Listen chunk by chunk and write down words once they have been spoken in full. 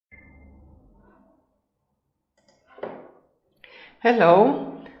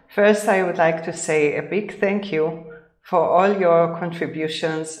Hello. First, I would like to say a big thank you for all your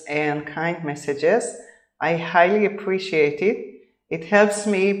contributions and kind messages. I highly appreciate it. It helps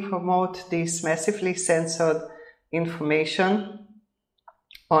me promote this massively censored information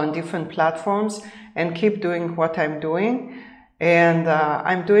on different platforms and keep doing what I'm doing. And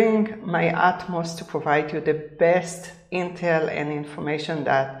I'm doing my utmost to provide you the best intel and information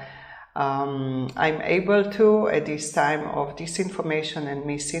that I'm able to at this time of disinformation and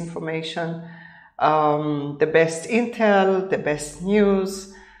misinformation. The best intel, the best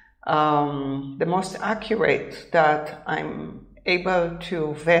news, the most accurate that I'm able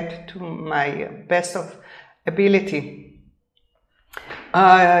to vet to my best of ability.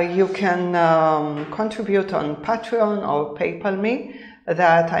 You can contribute on Patreon or PayPal me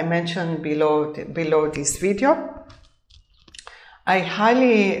that I mentioned below this video. I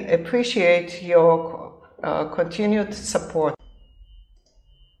highly appreciate your continued support.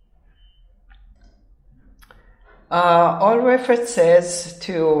 All references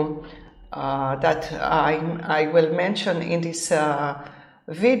to that I will mention in this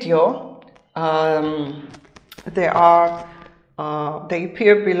video, they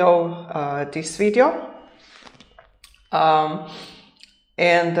appear below this video,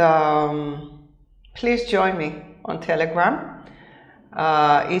 please join me on Telegram.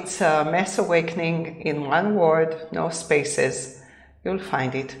 It's Mass Awakening in one word, no spaces. You'll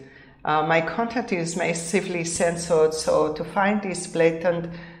find it. My content is massively censored, so to find this blatant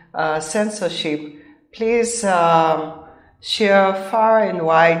censorship, please share far and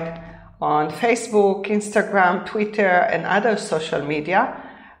wide on Facebook, Instagram, Twitter, and other social media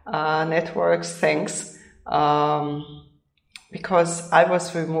networks. Thanks, because I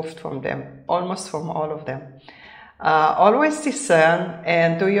was removed from them, almost from all of them. Always discern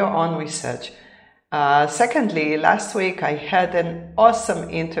and do your own research. Secondly, last week I had an awesome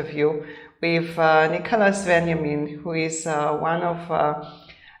interview with Nicholas Benjamin, who is one of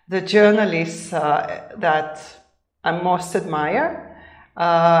the journalists that I most admire,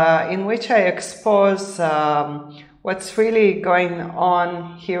 in which I expose what's really going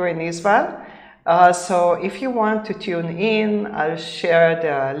on here in Israel. So if you want to tune in, I'll share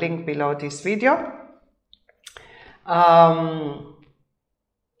the link below this video. I'm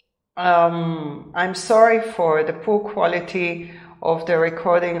sorry for the poor quality of the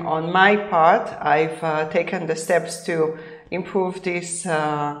recording on my part. I've taken the steps to improve this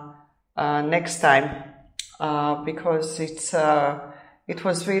next time because it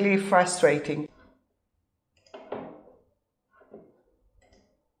was really frustrating.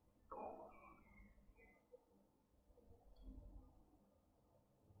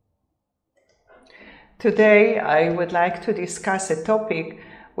 Today, I would like to discuss a topic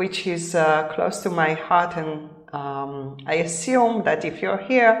which is close to my heart, and I assume that if you're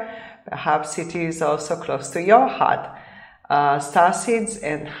here, perhaps it is also close to your heart. Starseeds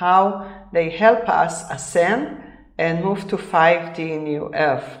and how they help us ascend and move to 5D New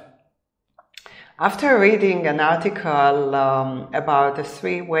Earth. After reading an article about the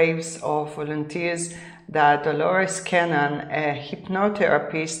 3 waves of volunteers that Dolores Cannon, a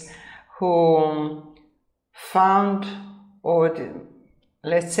hypnotherapist who found, or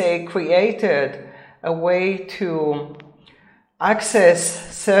let's say created, a way to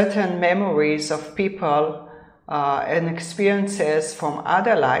access certain memories of people and experiences from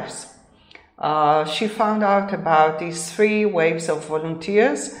other lives. She found out about these 3 waves of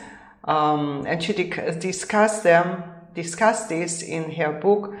volunteers, and she discussed this in her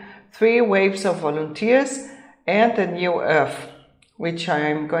book, 3 Waves of Volunteers and the New Earth, which I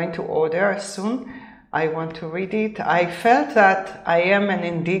am going to order soon. I want to read it. I felt that I am an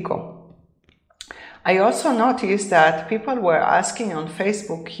indigo. I also noticed that people were asking on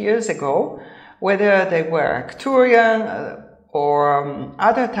Facebook years ago whether they were Arcturian or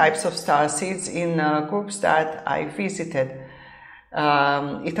other types of starseeds in groups that I visited.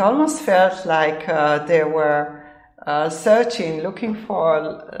 It almost felt like they were looking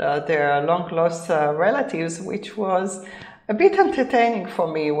for their long-lost relatives, which was a bit entertaining for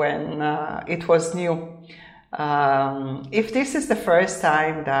me when it was new. If this is the first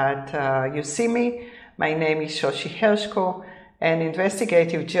time that you see me, my name is Shoshi Hershko, an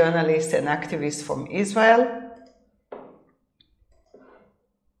investigative journalist and activist from Israel.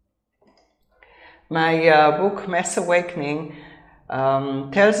 My book, Mass Awakening,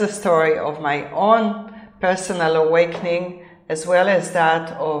 tells the story of my own personal awakening as well as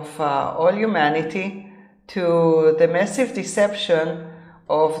that of all humanity to the massive deception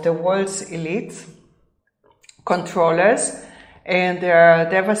of the world's elites, controllers, and their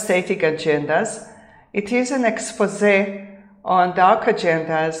devastating agendas. It is an expose on dark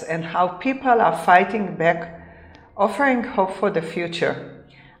agendas and how people are fighting back, offering hope for the future.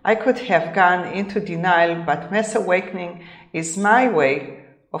 I could have gone into denial, but Mass Awakening is my way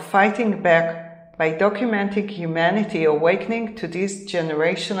of fighting back by documenting humanity awakening to these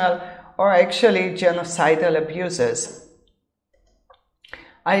generational or actually genocidal abuses.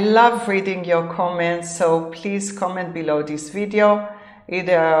 I love reading your comments, so please comment below this video,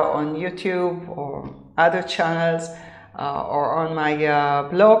 either on YouTube or other channels or on my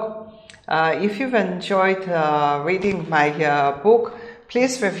blog. If you've enjoyed reading my book,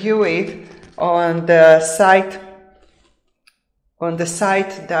 please review it on the site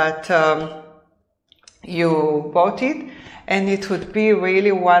that you bought it, and it would be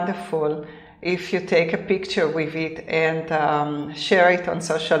really wonderful if you take a picture with it and share it on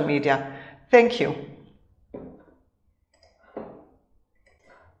social media. Thank you.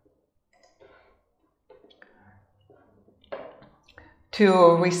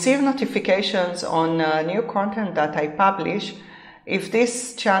 To receive notifications on new content that I publish, if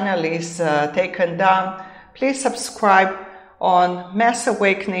this channel is taken down, please subscribe on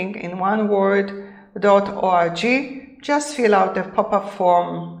massawakening in one word.org. Just fill out the pop-up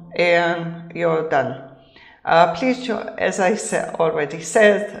form and you're done. Please, as I already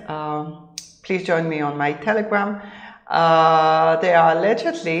said, please join me on my Telegram. There are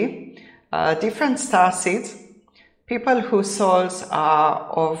allegedly different starseeds, people whose souls are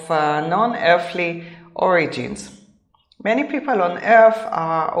of non-earthly origins. Many people on Earth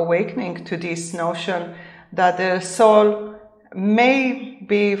are awakening to this notion that the soul may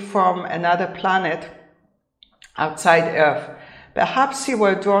be from another planet outside Earth. Perhaps you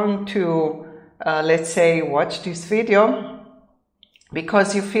were drawn to, let's say, watch this video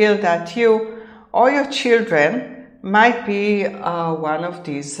because you feel that you or your children might be one of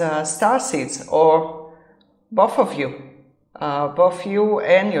these starseeds, or both of you, both you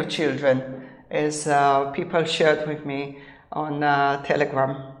and your children, as people shared with me on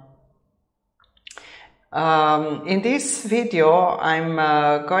Telegram. In this video, I'm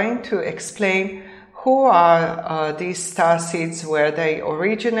going to explain who are these starseeds, where they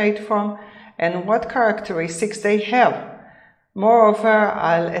originate from, and what characteristics they have. Moreover,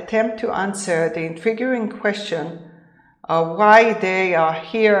 I'll attempt to answer the intriguing question why they are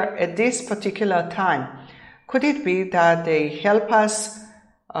here at this particular time. Could it be that they help us,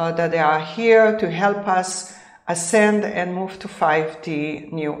 that they are here to help us ascend and move to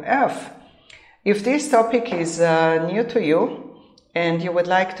 5D New Earth? If this topic is new to you and you would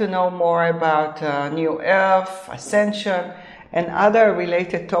like to know more about New Earth, Ascension, and other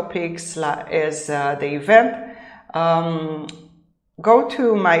related topics as the event, go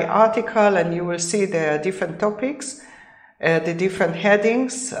to my article and you will see the different topics, the different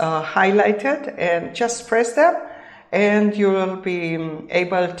headings highlighted, and just press them and you will be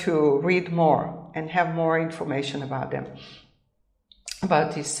able to read more and have more information about them,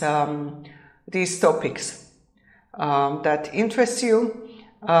 about these topics that interest you.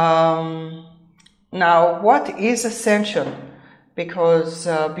 Now, what is ascension? Because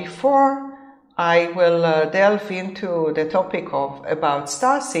before I will delve into the topic about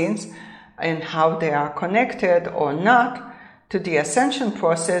starseeds and how they are connected or not to the ascension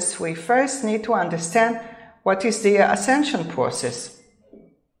process, we first need to understand what is the ascension process.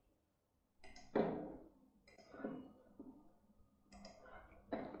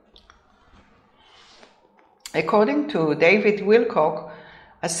 According to David Wilcock,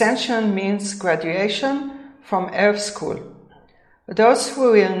 ascension means graduation from Earth School. Those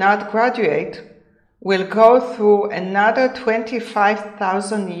who will not graduate will go through another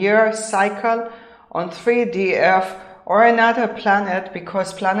 25,000-year cycle on 3D Earth or another planet,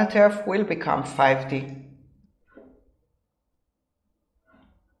 because planet Earth will become 5D.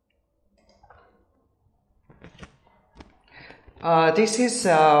 This is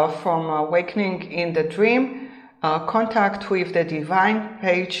from Awakening in the Dream, Contact with the Divine,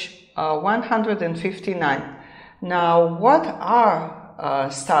 page 159. Now, what are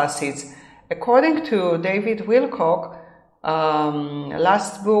starseeds? According to David Wilcock,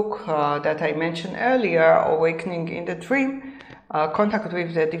 last book that I mentioned earlier, Awakening in the Dream, Contact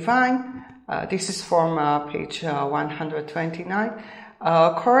with the Divine, this is from page 129.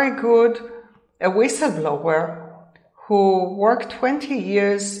 Corey Good, a whistleblower who worked 20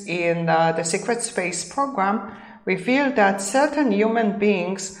 years in the Secret Space program, revealed that certain human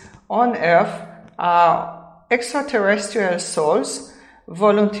beings on Earth are extraterrestrial souls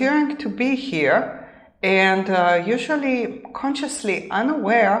volunteering to be here and usually consciously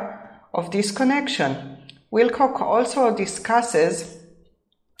unaware of this connection. Wilcock also discusses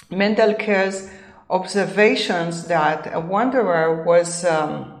Mendelker's observations that a wanderer was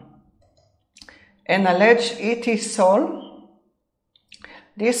an alleged ET soul.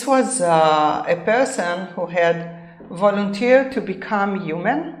 This was a person who had volunteered to become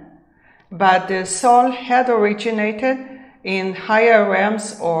human, but the soul had originated in higher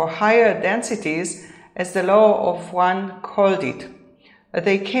realms or higher densities, as the law of one called it.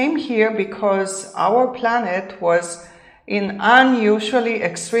 They came here because our planet was in unusually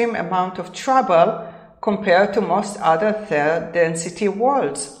extreme amount of trouble compared to most other third density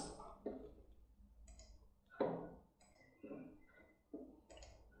worlds.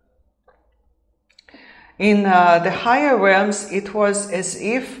 In the higher realms, it was as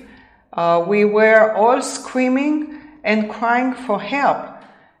if we were all screaming and crying for help,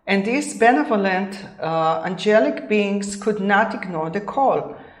 and these benevolent angelic beings could not ignore the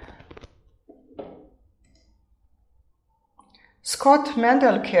call. Scott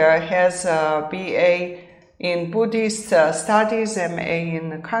Mendelker has a BA in Buddhist Studies, MA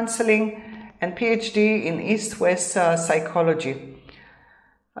in Counseling, and PhD in East-West Psychology.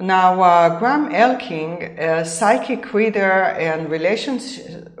 Now, Graham Elking, a psychic reader and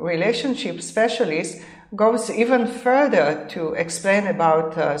relationship specialist, goes even further to explain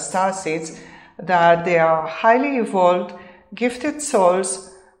about starseeds, that they are highly evolved, gifted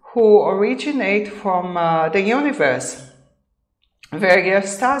souls who originate from the universe,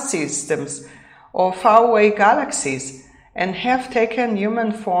 various star systems, or faraway galaxies, and have taken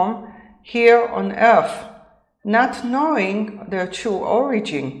human form here on Earth, not knowing their true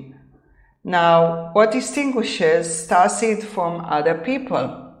origin. Now, what distinguishes starseed from other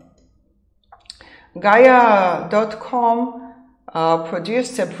people? Gaia.com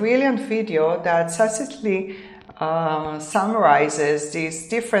produced a brilliant video that succinctly summarizes these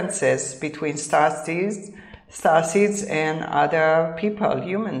differences between starseeds and other people,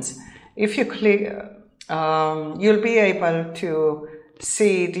 humans. If you click, you'll be able to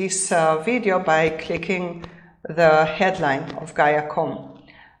see this video by clicking the headline of Gaia.com.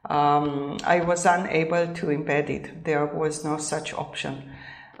 I was unable to embed it. There was no such option.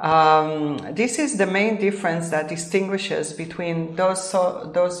 This is the main difference that distinguishes between those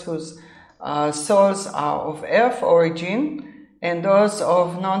whose souls are of Earth origin and those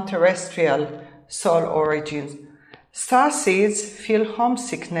of non-terrestrial soul origins. Starseeds feel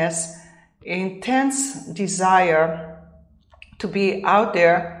homesickness, intense desire to be out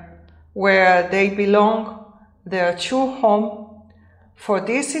there where they belong, their true home. For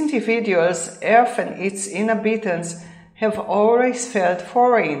these individuals, Earth and its inhabitants have always felt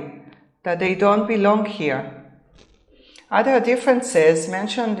foreign, that they don't belong here. Other differences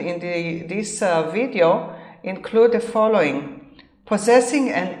mentioned in this video include the following: possessing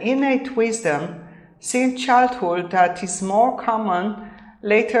an innate wisdom since childhood that is more common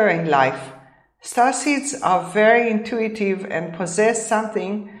later in life. Starseeds are very intuitive and possess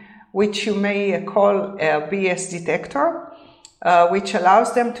something which you may call a BS detector, which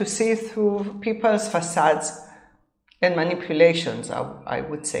allows them to see through people's facades and manipulations, I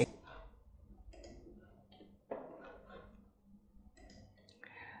would say.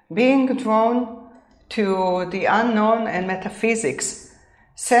 Being drawn to the unknown and metaphysics,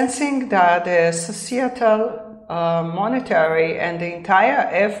 sensing that the societal, monetary, and the entire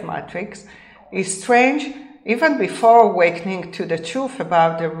F matrix is strange even before awakening to the truth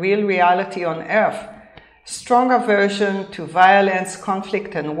about the real reality on Earth. Strong aversion to violence,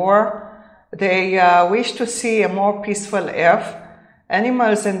 conflict, and war. They wish to see a more peaceful Earth.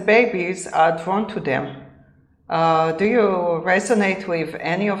 Animals and babies are drawn to them. Do you resonate with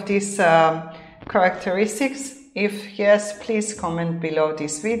any of these characteristics? If yes, please comment below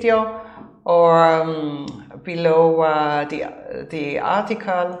this video or below the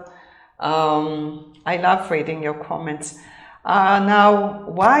article. I love reading your comments. Now,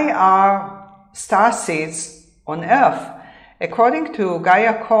 why are starseeds on Earth? According to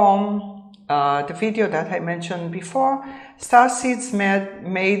Gaia.com, the video that I mentioned before, starseeds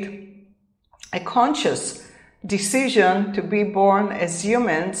made a conscious decision to be born as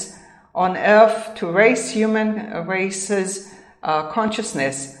humans on Earth to raise human race's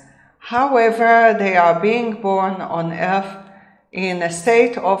consciousness. However, they are being born on Earth in a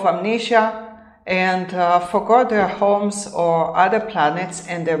state of amnesia and forgot their homes or other planets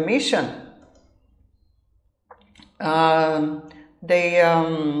and their mission. They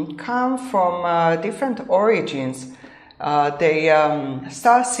come from different origins.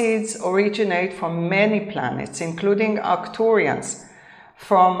 Starseeds originate from many planets, including Arcturians,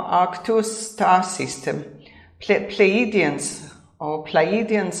 from Arcturus star system, Pleiadians,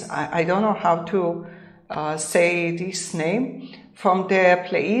 I don't know how to say this name, from the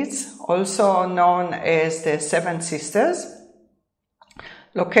Pleiades also known as the Seven Sisters,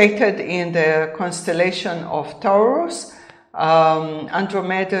 located in the constellation of Taurus.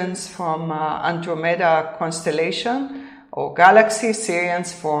 Andromedans from Andromeda constellation or galaxy,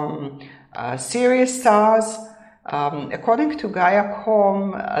 Sirians from Sirius stars. According to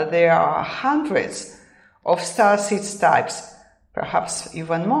Gaia.com, there are hundreds of starseeds types, perhaps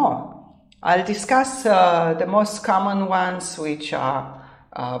even more. I'll discuss the most common ones, which are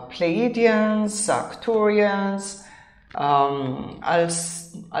Pleiadians, Arcturians.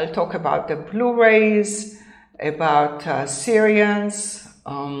 I'll talk about the blue rays, about Sirians,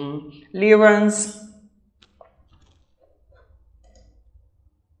 Lyrans.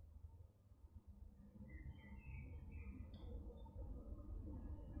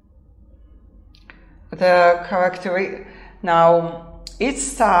 The characteristic. Now, each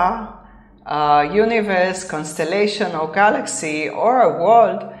star, universe, constellation, or galaxy, or a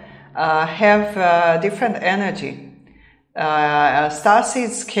world have different energy.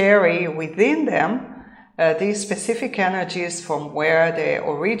 Starseeds carry within them these specific energies from where they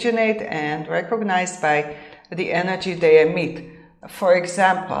originate and recognized by the energy they emit. For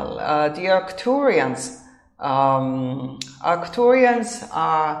example, the Arcturians. Arcturians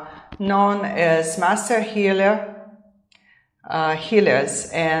are known as master healers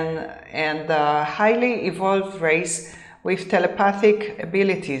and highly evolved race with telepathic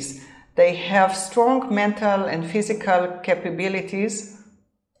abilities. They have strong mental and physical capabilities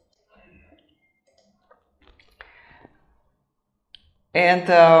and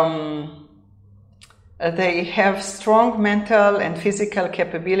they have strong mental and physical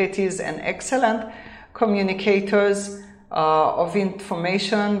capabilities and excellent communicators of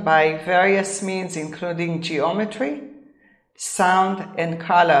information by various means, including geometry, sound, and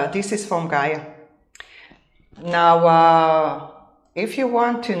color. This is from Gaia. Now, if you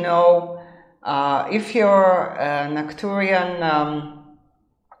want to know if you're an Arcturian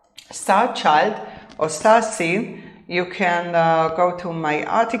star child or star seed, you can go to my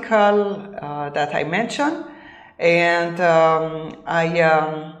article that I mentioned, and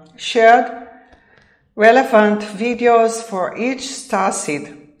I shared relevant videos for each star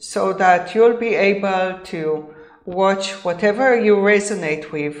seed so that you'll be able to watch whatever you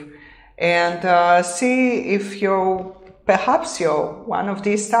resonate with and see if perhaps you're one of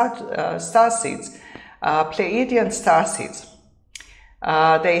these star seeds, Pleiadian star seeds.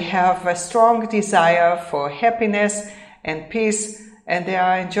 They have a strong desire for happiness and peace, and they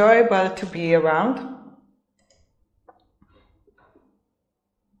are enjoyable to be around.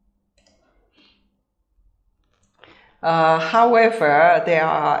 However, they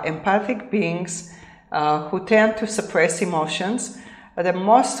are empathic beings who tend to suppress emotions. The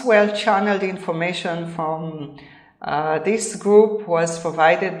most well-channeled information from this group was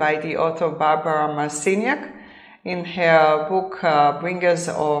provided by the author Barbara Marciniak in her book Bringers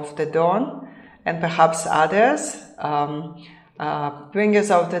of the Dawn, and perhaps others. Bringers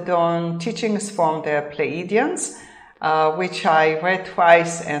of the Dawn, Teachings from the Pleiadians, which I read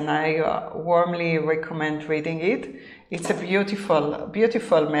twice, and I warmly recommend reading it. It's a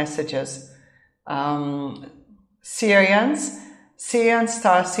beautiful messages. Syrian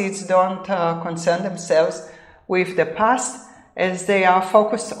starseeds don't concern themselves with the past, as they are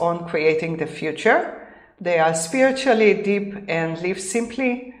focused on creating the future. They are spiritually deep and live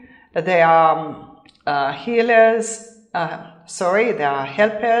simply. They are they are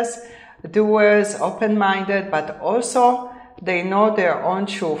helpers, doers, open-minded, but also they know their own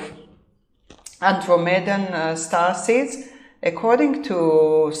truth. Andromedan starseeds, according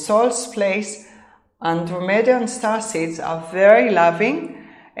to Soul's Place, Andromedan starseeds are very loving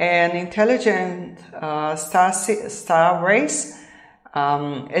and intelligent star race,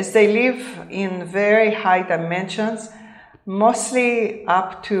 as they live in very high dimensions, mostly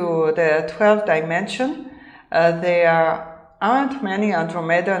up to the 12th dimension. There aren't many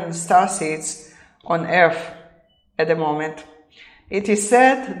Andromedan starseeds on Earth at the moment. It is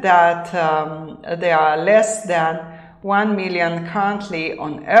said that there are less than 1 million currently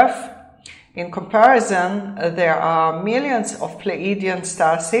on Earth. In comparison, there are millions of Pleiadian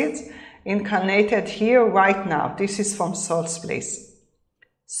starseeds incarnated here right now. This is from Soul's Place.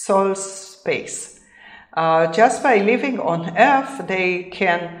 Soul's Space. Just by living on Earth, they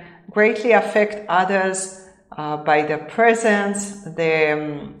can greatly affect others by their presence. They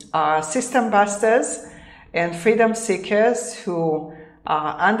are system busters and freedom seekers who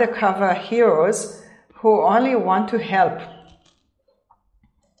are undercover heroes who only want to help.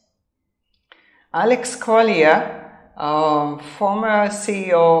 Alex Collier, former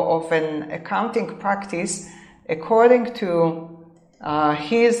CEO of an accounting practice, according to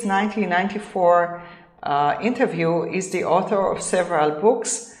His 1994 interview is the author of several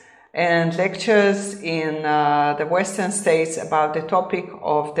books and lectures in the Western states about the topic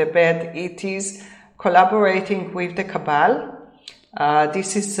of the bad ETs collaborating with the Cabal.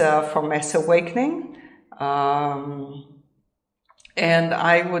 This is from Mass Awakening. And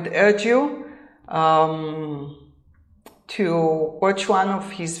I would urge you to watch one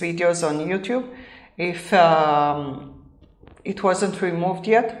of his videos on YouTube if it wasn't removed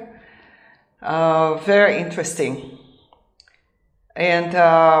yet. Very interesting. And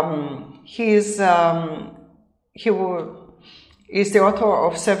he is the author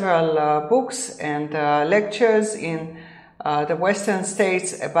of several books and lectures in the Western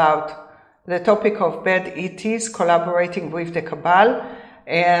states about the topic of bad ETs collaborating with the Cabal,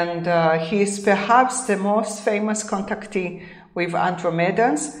 and he is perhaps the most famous contactee with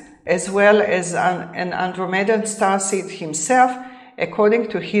Andromedans, as well as an Andromedan starseed himself, according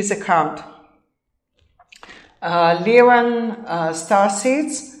to his account. Lyran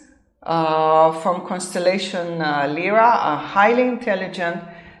starseeds from constellation Lyra are highly intelligent,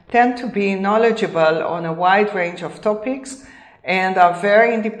 tend to be knowledgeable on a wide range of topics, and are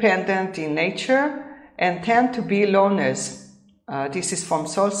very independent in nature and tend to be loners. This is from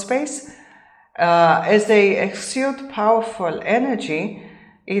Soul Space. As they exude powerful energy,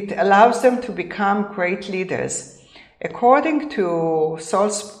 it allows them to become great leaders. According to Soul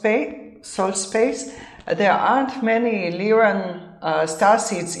Space, there aren't many Lyran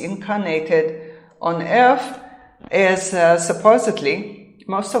starseeds incarnated on Earth, as supposedly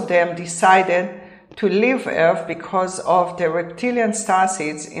most of them decided to leave Earth because of the reptilian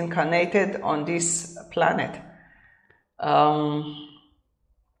starseeds incarnated on this planet.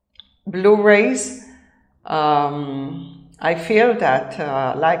 Blue rays, I feel that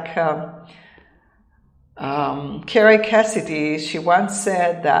like Carrie Cassidy, she once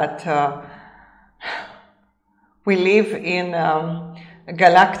said that we live in a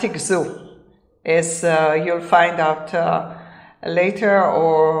galactic zoo, as you'll find out later,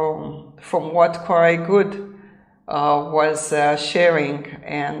 or from what Corey Good was sharing,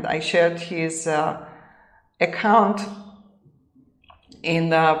 and I shared his account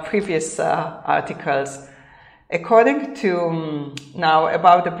in previous articles. According to, now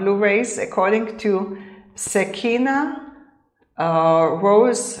about the blue rays, according to Sekina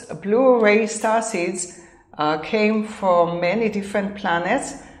Rose, blue ray starseeds came from many different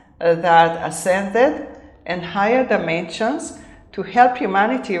planets that ascended and higher dimensions to help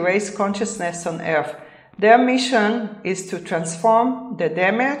humanity raise consciousness on Earth. Their mission is to transform the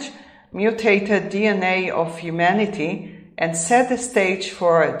damaged, mutated DNA of humanity and set the stage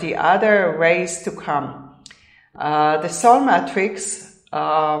for the other race to come. The Soul Matrix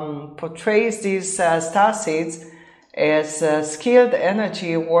portrays these starseeds as skilled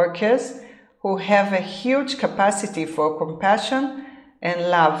energy workers who have a huge capacity for compassion and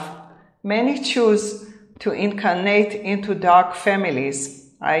love. Many choose to incarnate into dark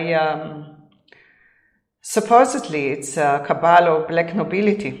families. Supposedly it's Cabal or black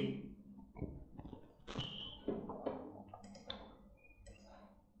nobility.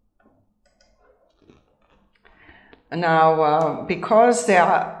 Now, because they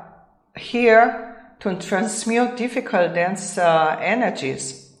are here to transmute difficult, dense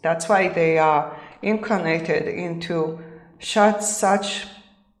energies, that's why they are incarnated into such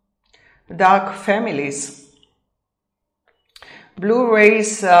dark families. Blue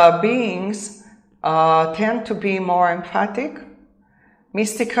rays beings tend to be more emphatic,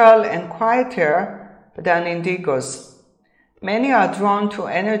 mystical, and quieter than indigos. Many are drawn to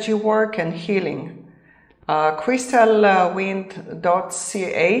energy work and healing.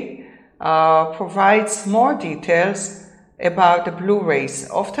 Crystalwind.ca provides more details about the blue rays.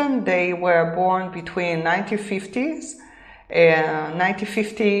 Often they were born between 1950 and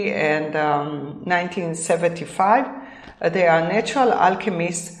 1975. They are natural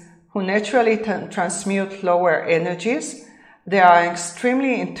alchemists who naturally transmute lower energies. They are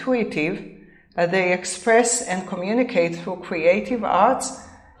extremely intuitive. They express and communicate through creative arts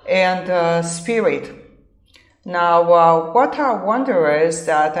and spirit. Now, what are wanderers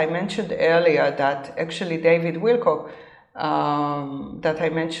that I mentioned earlier, that actually David Wilcock that I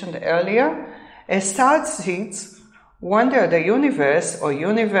mentioned earlier? As starseeds wander the universe or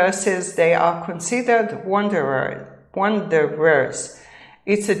universes, they are considered wanderers.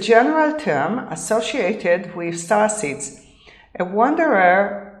 It's a general term associated with starseeds. A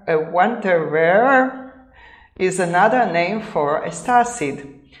wanderer is another name for a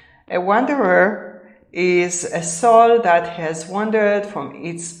starseed. A wanderer is a soul that has wandered from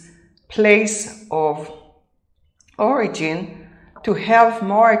its place of origin to have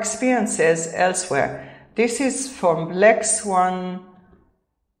more experiences elsewhere. This is from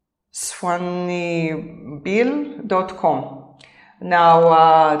blackswannybill.com.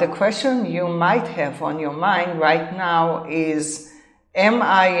 Now, the question you might have on your mind right now is, am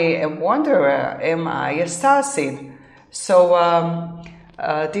I a wanderer? Am I a starseed? So,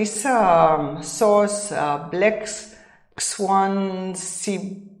 this source,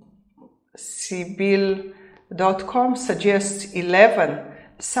 blackswannybill.com, suggests 11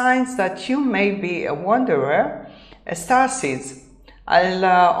 signs that you may be a wanderer, a starseed. I'll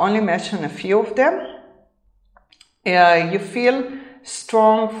only mention a few of them. You feel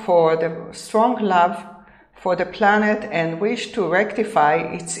strong love for the planet and wish to rectify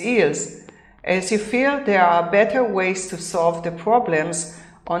its ills, as you feel there are better ways to solve the problems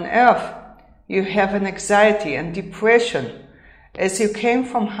on Earth. You have an anxiety and depression, as you came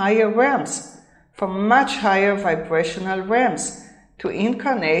from higher realms, from much higher vibrational realms, to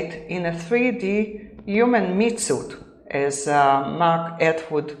incarnate in a 3D human meat suit, as Mark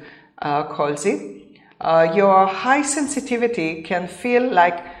Atwood calls it. Your high sensitivity can feel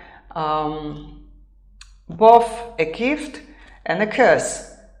like both a gift and a curse.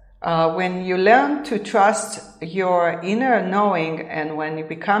 When you learn to trust your inner knowing, and when you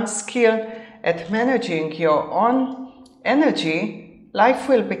become skilled at managing your own energy, life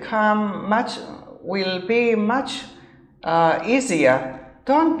will be much easier.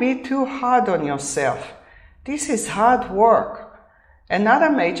 Don't be too hard on yourself. This is hard work. Another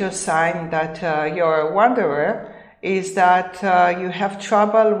major sign that you're a wanderer is that you have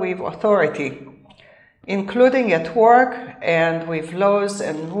trouble with authority, including at work and with laws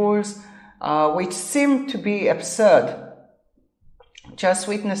and rules which seem to be absurd. Just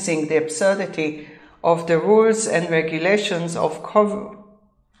witnessing the absurdity of the rules and regulations of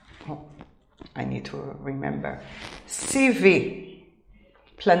CV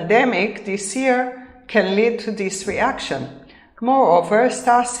pandemic this year can lead to this reaction. Moreover,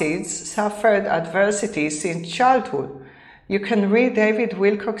 starseeds suffered adversity since childhood. You can read David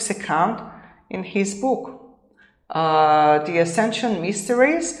Wilcock's account in his book, The Ascension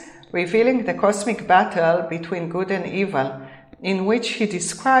Mysteries, revealing the cosmic battle between good and evil, in which he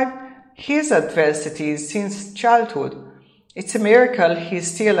described his adversities since childhood. It's a miracle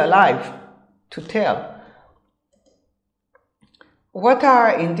he's still alive to tell. What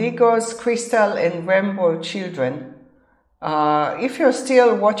are indigos, crystal, and rainbow children? If you're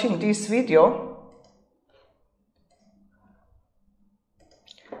still watching this video,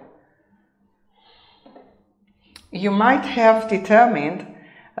 you might have determined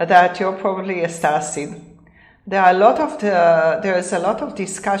that you're probably a starseed. There is a lot of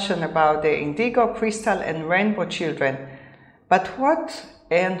discussion about the indigo, crystal, and rainbow children. But what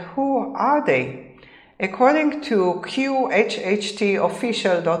and who are they? According to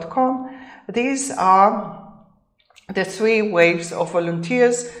QHHTofficial.com, these are the 3 waves of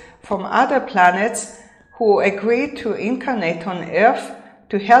volunteers from other planets who agreed to incarnate on Earth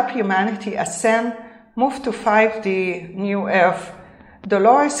to help humanity ascend, move to 5D New Earth.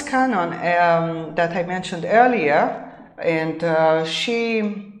 Dolores Cannon, that I mentioned earlier, and she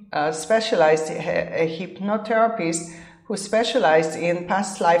specialized, a hypnotherapist who specialized in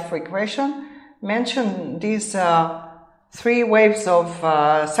past life regression, mentioned these 3 waves of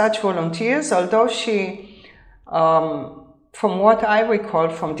such volunteers, although she from what I recall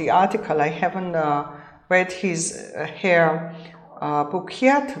from the article, I haven't read her book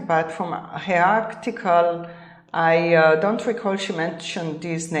yet, but from her article, I don't recall she mentioned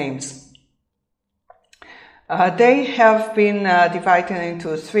these names. They have been divided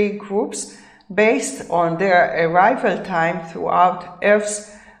into 3 groups based on their arrival time throughout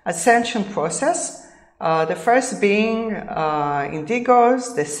Earth's ascension process. The first being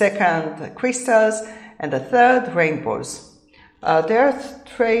indigos, the second crystals, and the third, rainbows. Their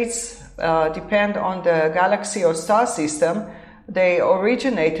traits depend on the galaxy or star system they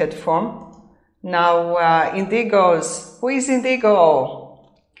originated from. Now, indigos. Who is indigo?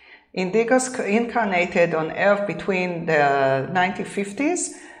 Indigos incarnated on Earth between the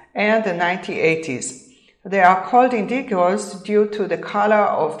 1950s and the 1980s. They are called indigos due to the color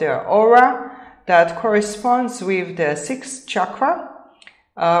of their aura that corresponds with the 6th chakra,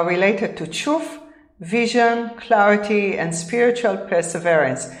 related to truth, vision, clarity, and spiritual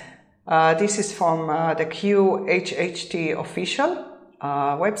perseverance. This is from the QHHT official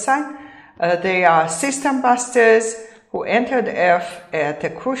website. They are system busters who entered Earth at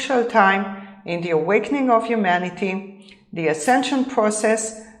a crucial time in the awakening of humanity, the ascension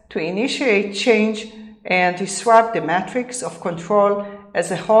process, to initiate change and disrupt the matrix of control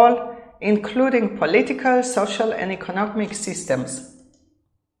as a whole including political, social, and economic systems.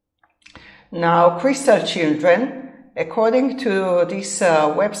 Now, crystal children, according to this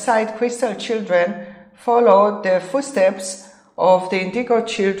website, crystal children followed the footsteps of the indigo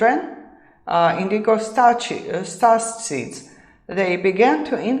children, indigo starseeds. They began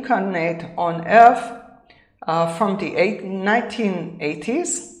to incarnate on Earth from the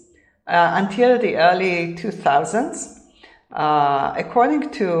 1980s until the early 2000s.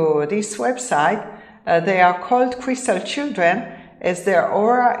 According to this website, they are called crystal children as their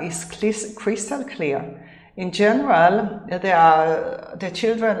aura is crystal clear. In general, they are the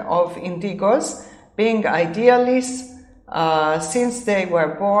children of indigos, being idealists since they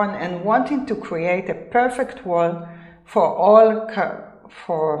were born and wanting to create a perfect world for all.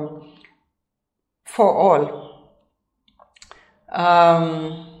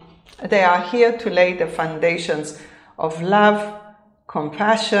 They are here to lay the foundations of love,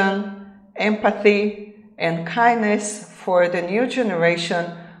 compassion, empathy, and kindness for the new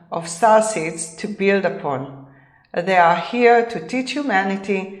generation of starseeds to build upon. They are here to teach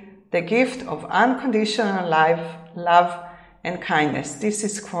humanity the gift of unconditional life, love, and kindness. This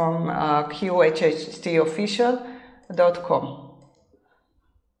is from qhhtofficial.com.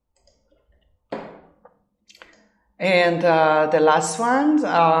 And the last ones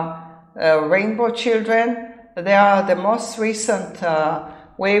are rainbow children. They are the most recent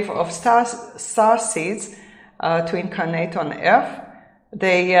wave of starseeds to incarnate on Earth.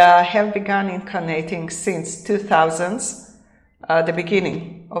 They have begun incarnating since 2000s, the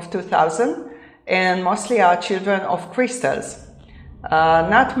beginning of 2000, and mostly are children of crystals.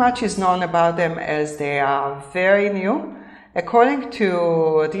 Not much is known about them as they are very new. According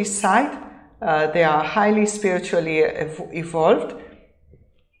to this site, they are highly spiritually evolved,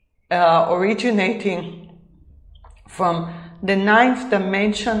 originating from the 9th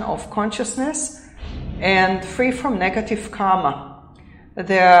dimension of consciousness and free from negative karma.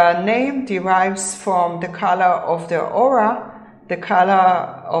 Their name derives from the color of their aura, the color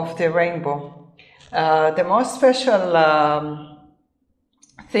of the rainbow. The most special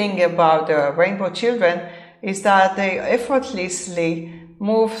thing about the rainbow children is that they effortlessly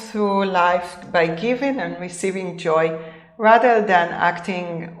move through life by giving and receiving joy rather than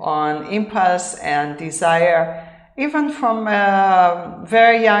acting on impulse and desire, even from a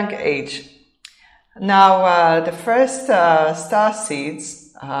very young age. Now, the first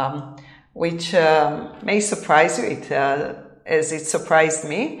starseeds, which may surprise you, as it surprised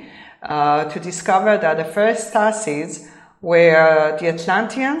me, to discover that the first starseeds were the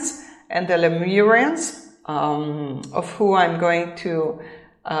Atlanteans and the Lemurians, of who I'm going to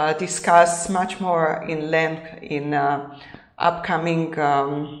discuss much more in length in upcoming,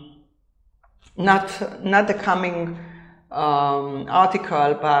 not the coming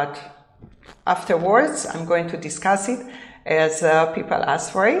article, but afterwards I'm going to discuss it as people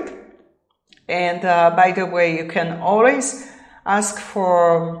ask for it. And by the way, you can always ask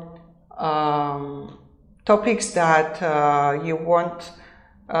for topics that you want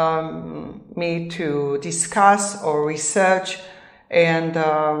me to discuss or research, and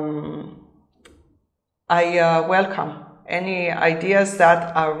I welcome any ideas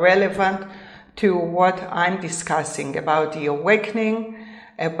that are relevant to what I'm discussing about the awakening,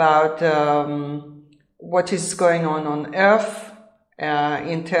 about what is going on Earth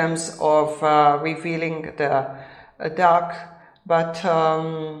in terms of revealing the dark. But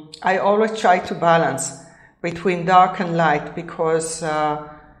I always try to balance between dark and light, because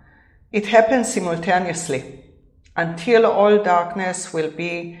it happens simultaneously until all darkness will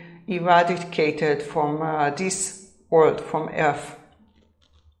be eradicated from this world, from Earth.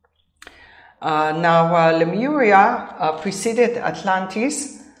 Now, Lemuria preceded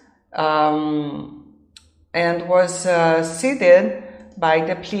Atlantis and was seeded by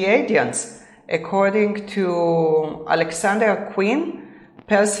the Pleiadians, according to Alexander Quinn,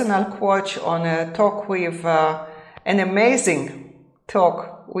 personal quote on a talk with an amazing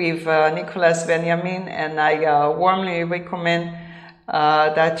talk with Nicholas Benjamin, and I warmly recommend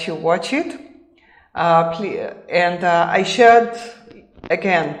that you watch it. And I shared,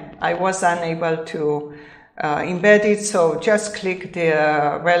 again, I was unable to embed it, so just click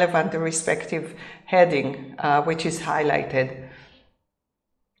the relevant, the respective heading, which is highlighted.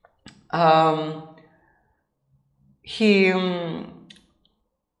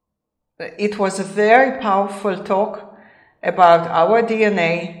 It was a very powerful talk about our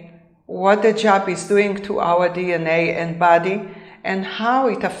DNA, what the job is doing to our DNA and body, and how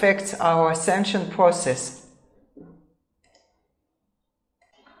it affects our ascension process.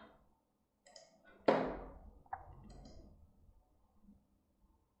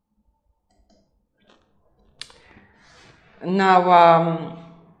 Now,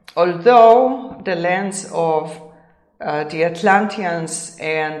 although the lands of the Atlanteans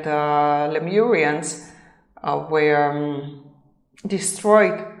and Lemurians were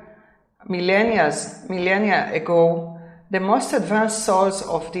destroyed millennia ago, the most advanced souls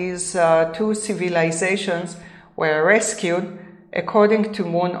of these two civilizations were rescued according to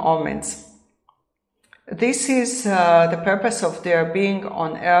moon omens. This is the purpose of their being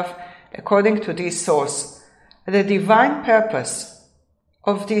on Earth according to this source. The divine purpose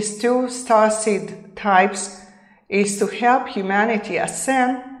of these two starseed types is to help humanity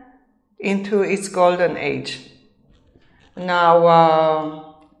ascend into its golden age.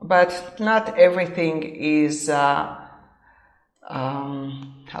 Now, but not everything is,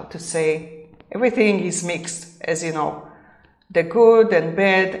 everything is mixed, as you know. The good and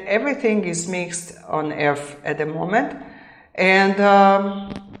bad, everything is mixed on Earth at the moment. And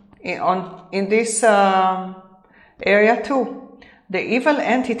in this area too, the evil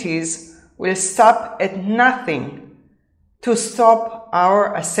entities will stop at nothing to stop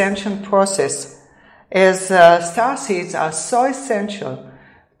our ascension process, as starseeds are so essential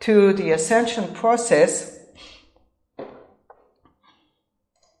to the ascension process.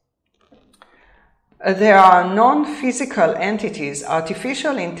 There are non-physical entities,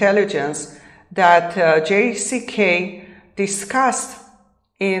 artificial intelligence, that JCK discussed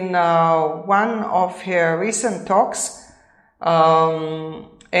in one of her recent talks, and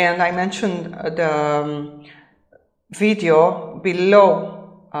I mentioned the video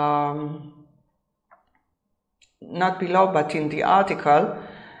below, not below but in the article,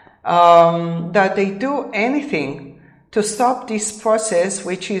 that they do anything to stop this process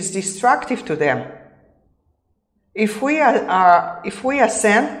which is destructive to them. If we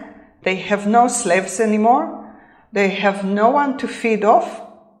ascend, they have no slaves anymore. They have no one to feed off.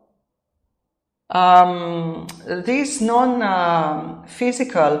 These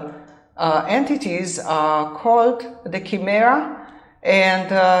non-physical entities are called the Chimera, and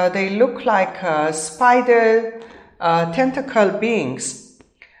they look like spider tentacle beings.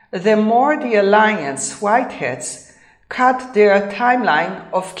 The more the Alliance Whiteheads cut their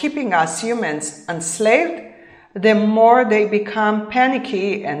timeline of keeping us humans enslaved, the more they become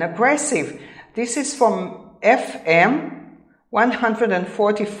panicky and aggressive. This is from FM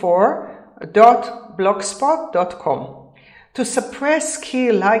 144.blogspot.com. To suppress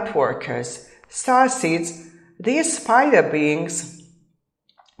key light workers, starseeds, these spider beings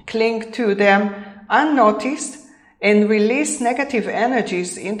cling to them unnoticed and release negative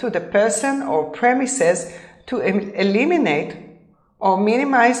energies into the person or premises to eliminate or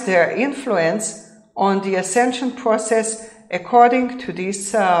minimize their influence on the ascension process according to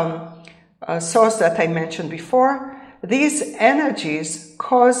this source that I mentioned before. These energies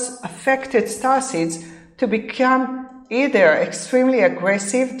cause affected starseeds to become either extremely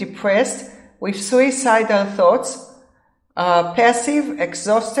aggressive, depressed, with suicidal thoughts, passive,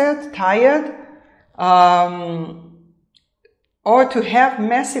 exhausted, tired, or to have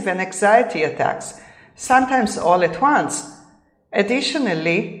massive anxiety attacks, sometimes all at once.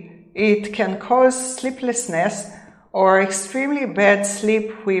 Additionally, it can cause sleeplessness or extremely bad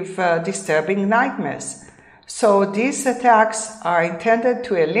sleep with disturbing nightmares. So these attacks are intended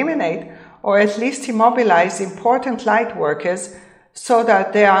to eliminate or at least immobilize important light workers so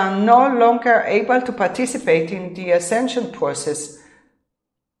that they are no longer able to participate in the ascension process.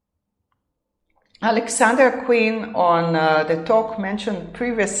 Alexander Quinn, on the talk mentioned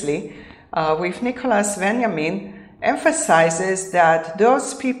previously with Nicholas Benjamin, emphasizes that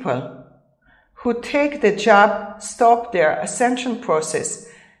those people who take the job stop their ascension process.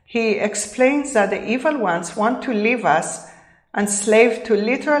 He explains that the evil ones want to leave us enslaved to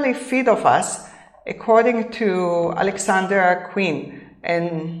literally feed off us, according to Alexander Quinn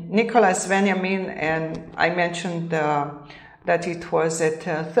and Nicholas Benjamin, and I mentioned that it was at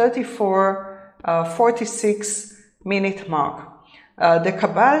 46 minute mark. The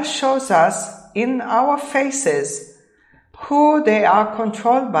Cabal shows us in our faces who they are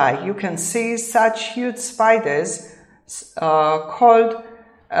controlled by. You can see such huge spiders called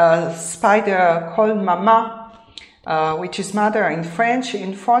Mama, which is mother in French,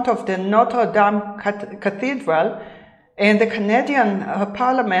 in front of the Notre Dame Cathedral and the Canadian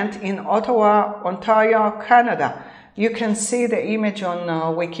Parliament in Ottawa, Ontario, Canada. You can see the image on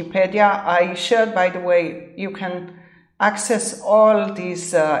Wikipedia. I shared, by the way, you can access all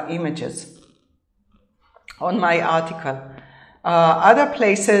these images on my article. Other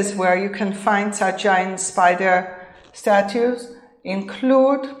places where you can find such giant spider statues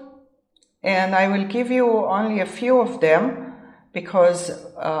include, and I will give you only a few of them because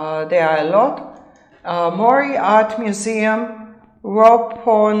there are a lot, Mori Art Museum,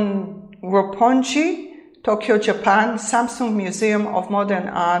 Roppongi, Tokyo, Japan, Samsung Museum of Modern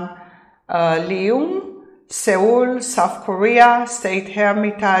Art, Leum, Seoul, South Korea, State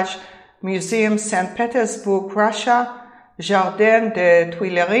Hermitage Museum, St. Petersburg, Russia, Jardin des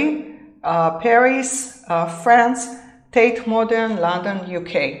Tuileries, Paris, France, Tate Modern, London,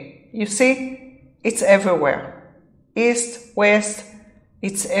 UK. You see, it's everywhere. East, West,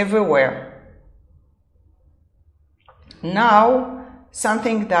 it's everywhere. Now,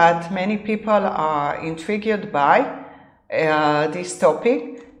 something that many people are intrigued by this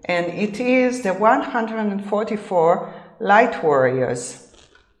topic, and it is the 144 light warriors.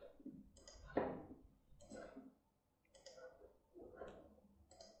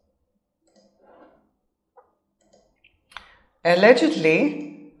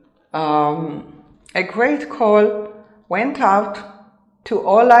 Allegedly, a great call went out to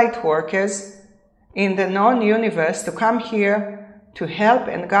all light workers in the known universe to come here to help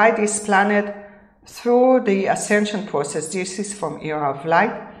and guide this planet through the ascension process. This is from Era of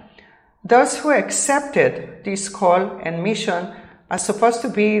Light. Those who accepted this call and mission are supposed to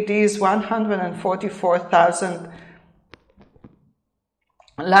be these 144,000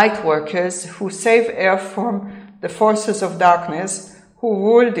 light workers who save Earth from the forces of darkness who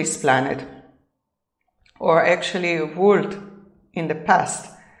rule this planet, or actually ruled in the past.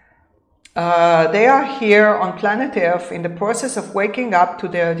 They are here on planet Earth in the process of waking up to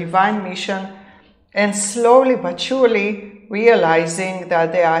their divine mission and slowly but surely realizing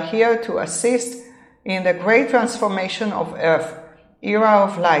that they are here to assist in the great transformation of Earth, Era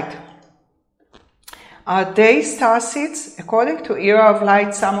of Light. Are they starseeds? According to Era of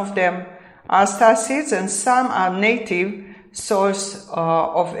Light, some of them are starseeds and some are native souls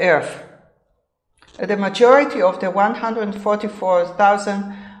of Earth. The majority of the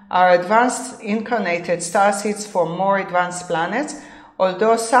 144,000 are advanced incarnated starseeds from more advanced planets,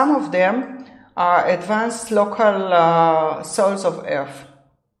 although some of them are advanced local souls of Earth.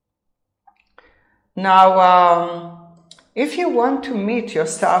 Now, if you want to meet your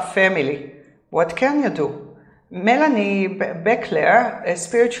star family, what can you do? Melanie Beckler, a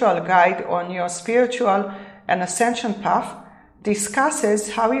spiritual guide on your spiritual and ascension path,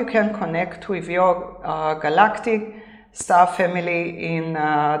 discusses how you can connect with your galactic star family in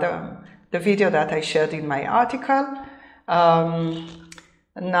the video that I shared in my article.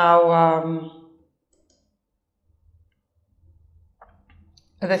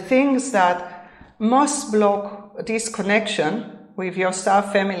 The things that most block this connection with your star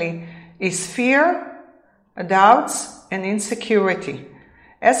family is fear, doubts, and insecurity.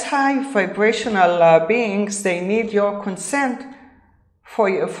 As high vibrational beings, they need your consent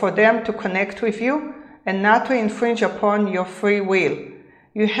for them to connect with you and not to infringe upon your free will.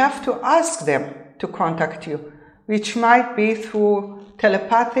 You have to ask them to contact you, which might be through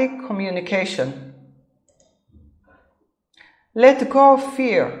telepathic communication. Let go of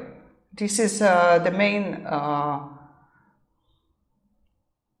fear. This is the main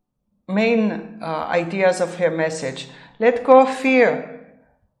ideas of her message. Let go of fear.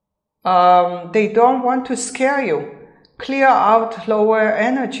 They don't want to scare you. Clear out lower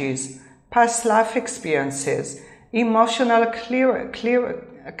energies, past life experiences, emotional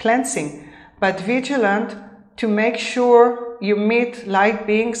cleansing, but vigilant to make sure you meet light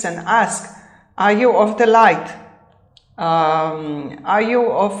beings and ask, are you of the light? Are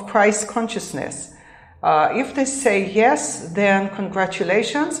you of Christ consciousness? If they say yes, then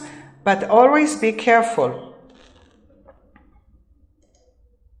congratulations, but always be careful.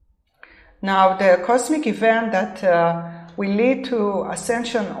 Now, the cosmic event that will lead to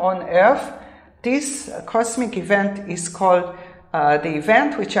ascension on Earth, this cosmic event is called the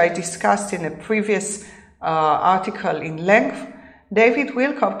event which I discussed in a previous article in length. David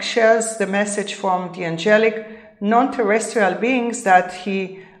Wilcock shares the message from the angelic non-terrestrial beings that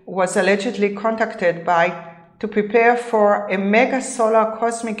he was allegedly contacted by to prepare for a mega solar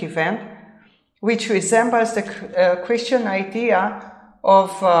cosmic event which resembles the Christian idea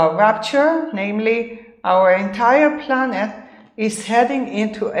of rapture, namely our entire planet is heading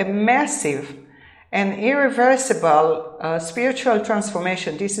into a massive and irreversible spiritual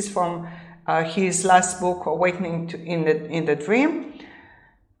transformation. This is from his last book, Awakening in the Dream.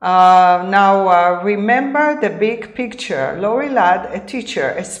 Remember the big picture. Lori Ladd, a teacher,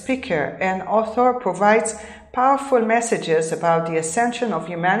 a speaker, and author, provides powerful messages about the ascension of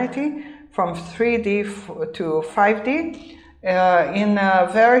humanity from 3D to 5D. In a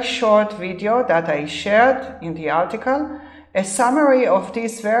very short video that I shared in the article, a summary of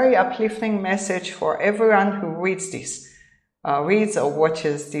this very uplifting message for everyone who reads or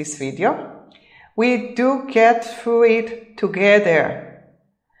watches this video. We do get through it together.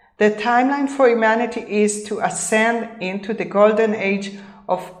 The timeline for humanity is to ascend into the golden age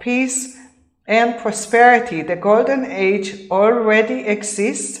of peace and prosperity. The golden age already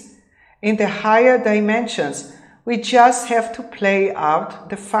exists in the higher dimensions. We just have to play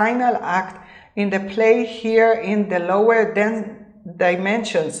out the final act in the play here in the lower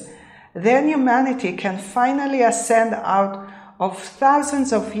dimensions. Then humanity can finally ascend out of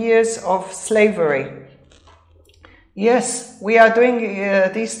thousands of years of slavery. Yes, we are doing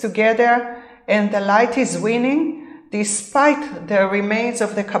this together, and the light is winning, despite the remains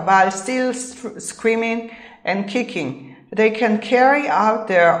of the Cabal still screaming and kicking. They can carry out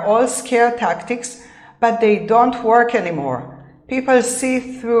their all-scare tactics, but they don't work anymore. People see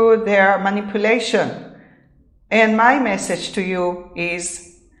through their manipulation. And my message to you is,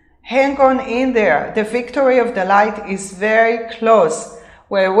 hang on in there. The victory of the light is very close.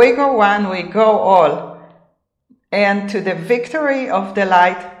 Where we go one, we go all. And to the victory of the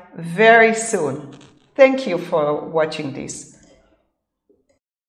light very soon. Thank you for watching this.